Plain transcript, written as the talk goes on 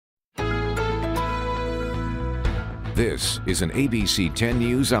This is an ABC 10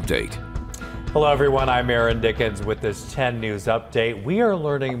 News Update. Hello everyone, I'm Aaron Dickens with this 10 News Update. We are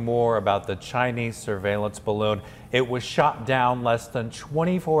learning more about the Chinese surveillance balloon. It was shot down less than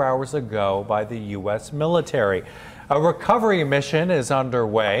 24 hours ago by the U.S. military. A recovery mission is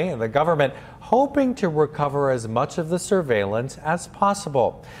underway, and the government hoping to recover as much of the surveillance as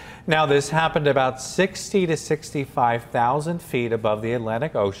possible. Now, this happened about 60 to 65,000 feet above the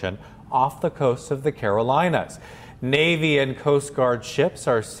Atlantic Ocean off the coast of the Carolinas. Navy and Coast Guard ships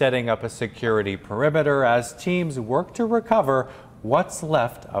are setting up a security perimeter as teams work to recover what's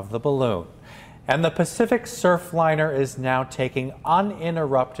left of the balloon. And the Pacific Surfliner is now taking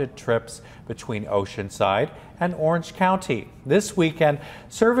uninterrupted trips between Oceanside and Orange County. This weekend,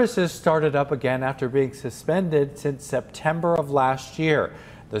 services started up again after being suspended since September of last year.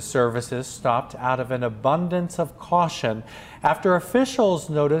 The services stopped out of an abundance of caution after officials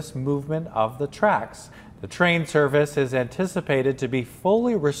noticed movement of the tracks. The train service is anticipated to be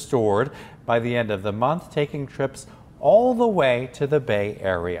fully restored by the end of the month, taking trips all the way to the Bay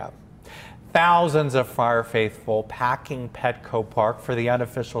Area. Thousands of Friar Faithful packing Petco Park for the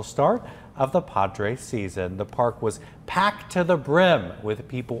unofficial start of the Padres season. The park was packed to the brim with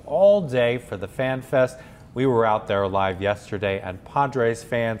people all day for the Fan Fest. We were out there live yesterday, and Padres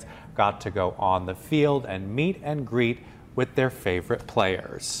fans got to go on the field and meet and greet with their favorite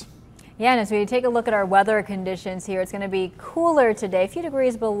players. Yeah, and as we take a look at our weather conditions here, it's going to be cooler today, a few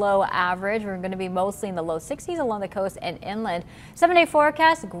degrees below average. We're going to be mostly in the low 60s along the coast and inland. 7-day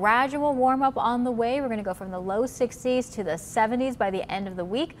forecast, gradual warm up on the way. We're going to go from the low 60s to the 70s by the end of the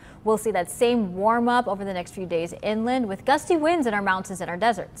week. We'll see that same warm up over the next few days inland with gusty winds in our mountains and our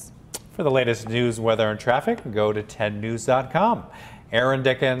deserts. For the latest news, weather, and traffic, go to 10news.com. Aaron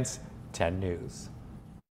Dickens, 10 News.